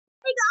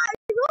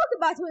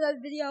back to another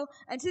video,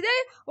 and today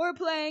we're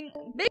playing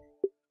Big.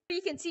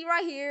 You can see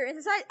right here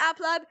inside App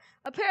Lab.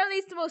 Apparently,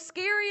 it's the most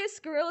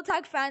scariest Gorilla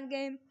Tag fan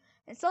game.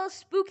 It's all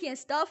spooky and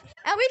stuff,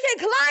 and we can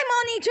climb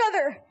on each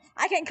other.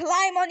 I can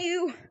climb on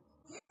you.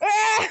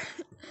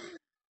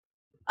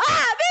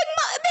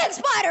 Big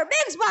spider,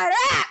 big spider.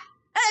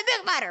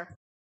 Big spider.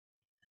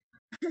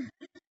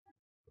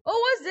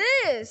 Oh, what's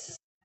this?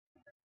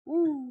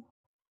 Ooh.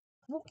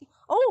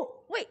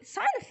 Oh, wait,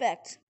 sound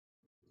effect.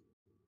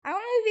 I don't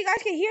know if you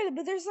guys can hear it,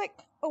 but there's like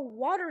a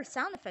water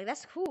sound effect.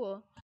 That's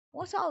cool.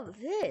 What's all of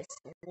this?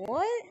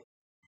 What?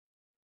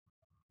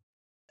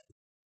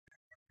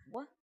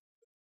 What?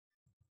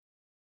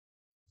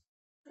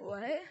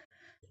 What?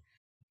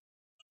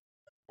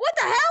 What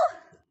the hell?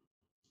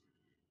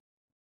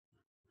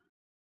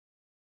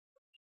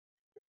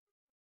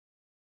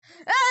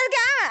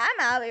 I'm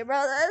out of here, bro.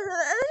 Let's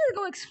just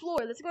go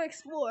explore. Let's go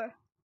explore.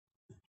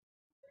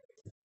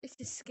 This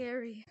is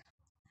scary.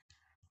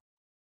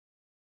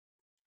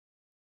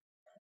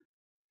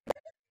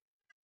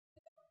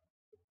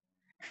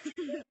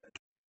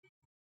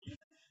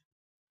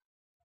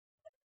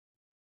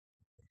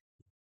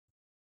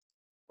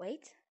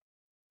 Wait.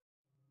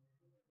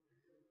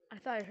 I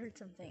thought I heard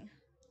something.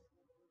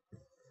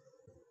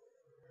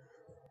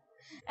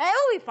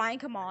 It'll be fine,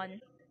 come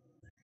on.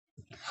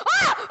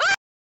 Ah!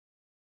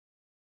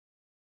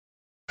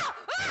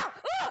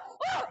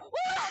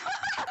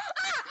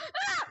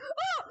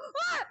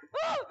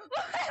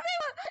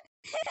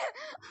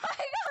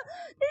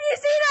 Did you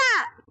see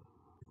that?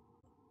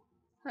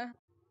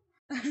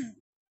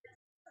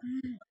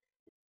 I'm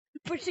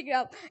pushing you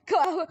up.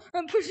 Go,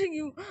 I'm pushing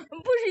you.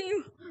 I'm pushing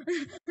you.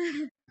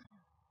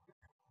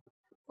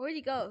 Where'd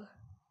you go?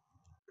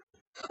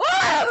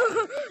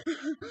 Oh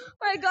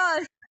my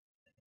god.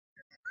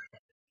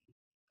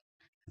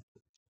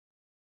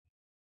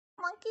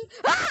 Monkey.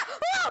 Ah!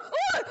 Oh,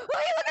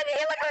 you look at me.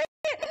 Look at me.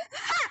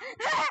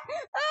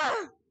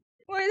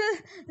 Wait,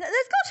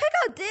 let's go check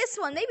out this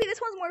one. Maybe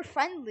this one's more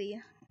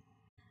friendly.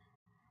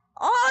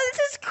 Oh, this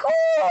is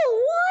cool.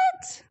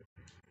 What?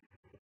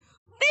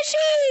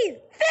 Fishy!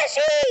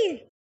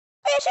 Fishy!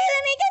 Fishy,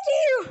 let me get to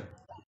you!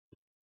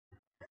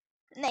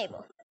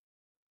 Navel.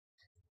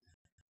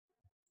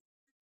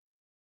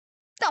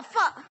 The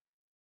fuck?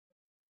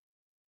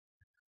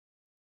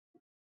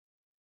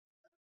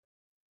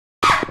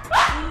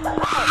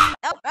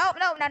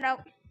 No.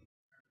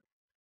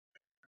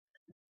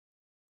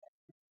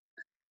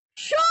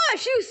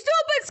 Shush, you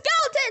stupid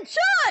skeleton!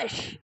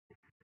 Shush!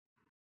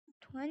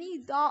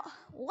 $20.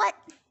 What?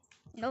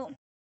 No.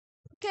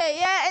 Okay,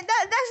 yeah, and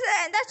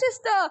that's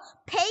just the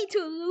pay to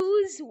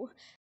lose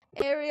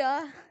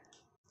area.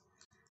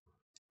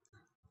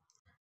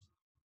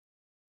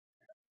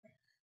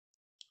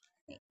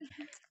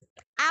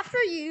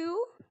 After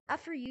you,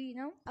 you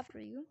know, after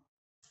you.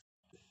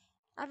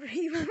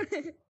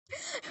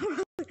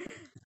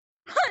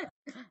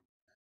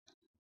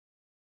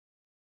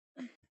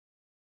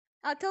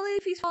 I'll tell you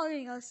if he's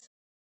following us.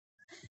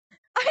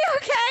 Are you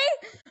okay?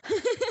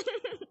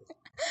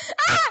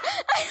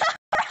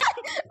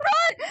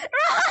 Run!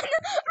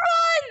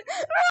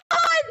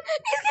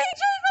 He's getting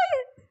chased by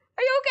it.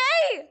 Are you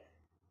okay?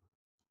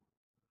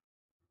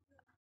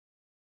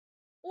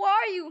 Where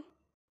are you?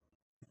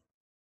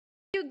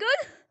 You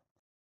good?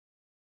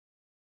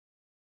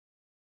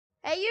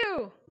 Hey,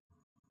 you.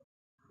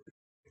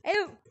 Hey,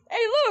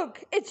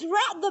 look! It's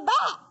Rat the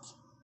Bat!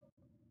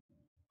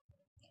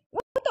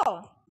 What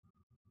the?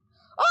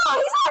 Oh,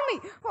 he's on me!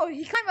 Oh,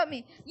 he climbed up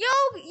me. Yo,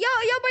 but you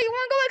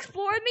wanna go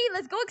explore with me?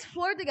 Let's go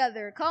explore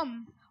together.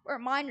 Come. We're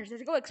miners.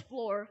 Let's go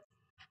explore.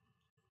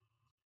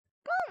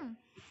 Come.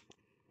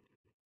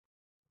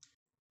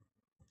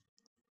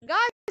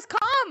 Guys,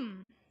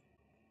 come!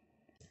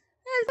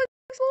 Let's go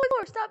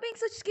explore. Stop being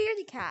such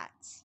scaredy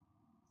cats.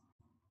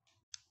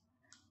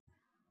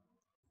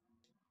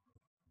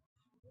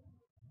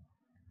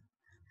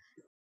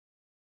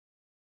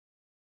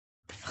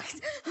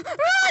 Run!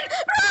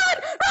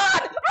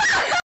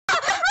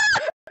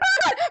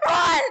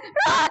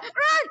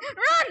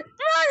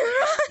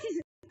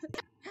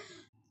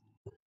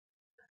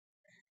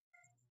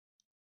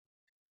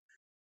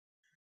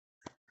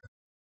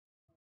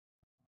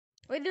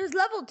 Wait, there's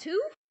level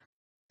 2?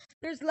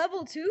 There's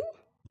level 2?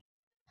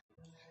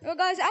 Well,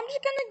 guys, I'm gonna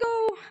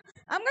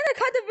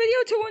cut the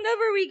video to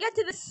whenever we get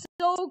to the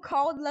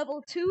so-called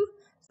level 2.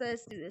 So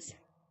let's do this.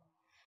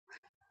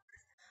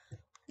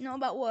 You know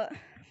about what?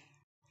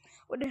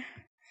 What? Help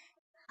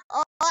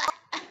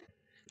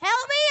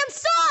me! I'm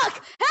stuck!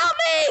 Help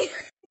me!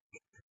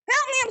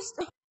 Help me! I'm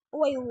stuck.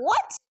 Wait,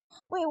 what?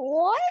 Wait,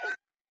 what?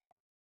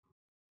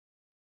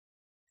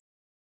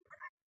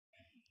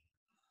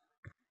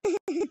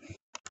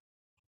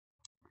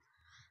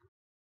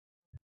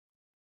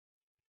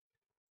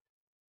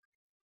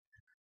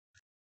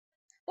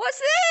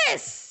 What's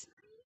this?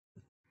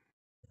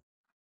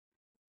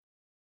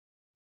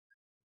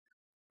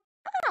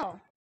 Oh.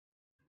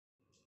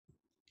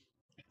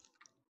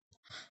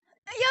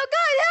 Yo,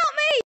 guys, help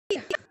me!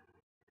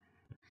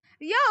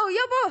 Yo,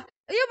 bro,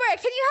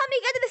 can you help me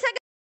get to the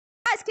second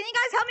Guys, can you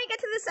guys help me get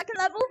to the second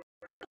level?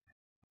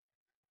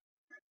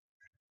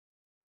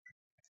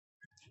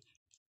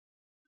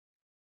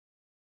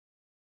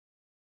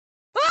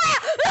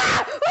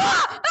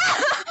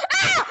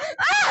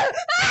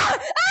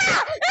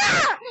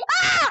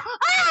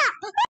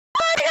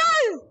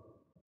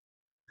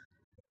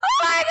 Oh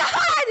my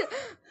god!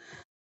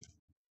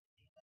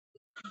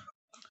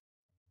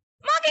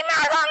 Monkey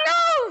Marathon,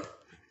 no!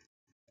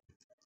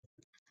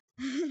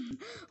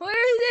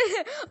 Where is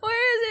it?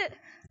 Where is it?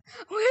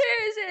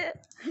 Where is it?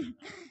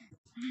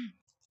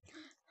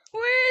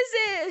 Where is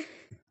it?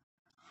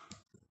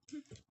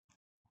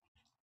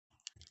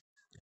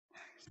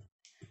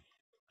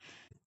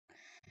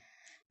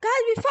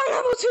 Guys, we found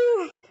level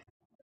 2!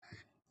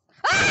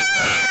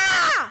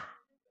 Ah!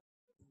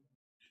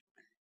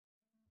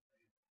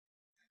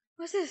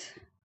 What's this?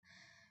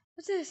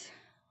 What's this?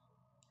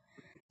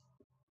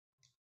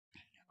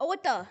 Oh,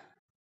 what the?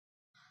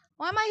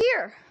 Why am I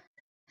here?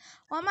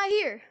 Why am I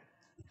here?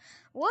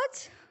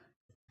 What?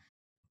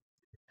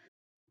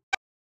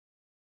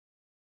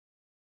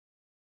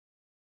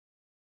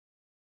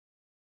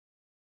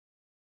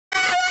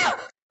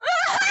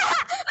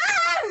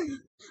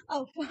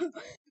 Oh, Monkey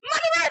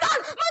Marathon!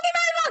 Monkey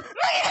Marathon!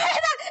 Monkey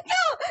Marathon!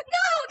 Go!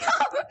 Go! Go!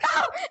 Go!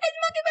 It's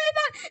Monkey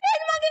Marathon!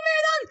 It's Monkey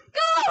Marathon!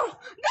 Go!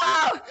 Go!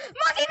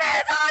 Monkey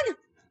Marathon!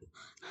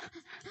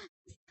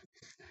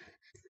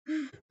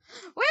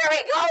 Where are we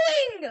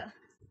going?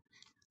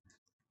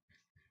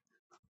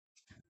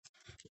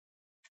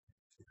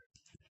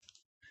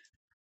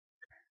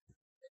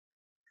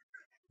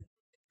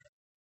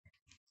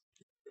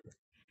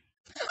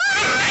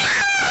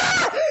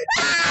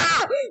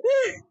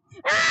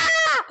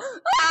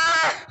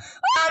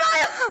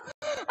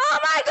 Oh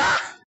my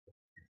god!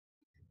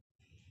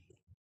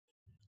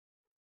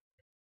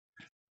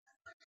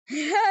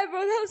 Yeah, bro,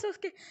 that was so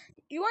scary.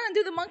 You want to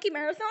do the Monkey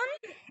Marathon?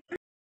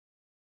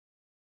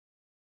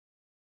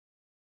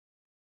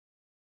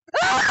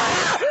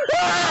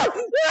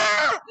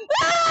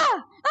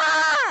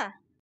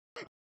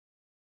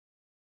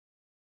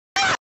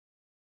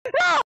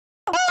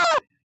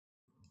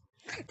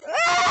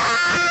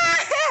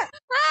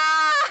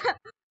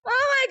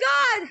 Oh my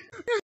god!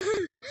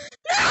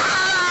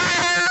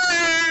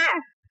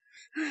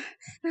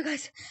 No,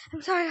 guys,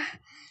 I'm sorry.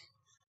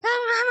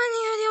 I'm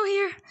ending the video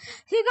here.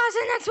 See you guys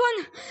in the next one.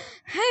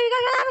 Hey, you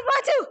guys have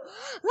fun too.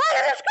 Like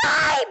and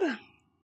subscribe.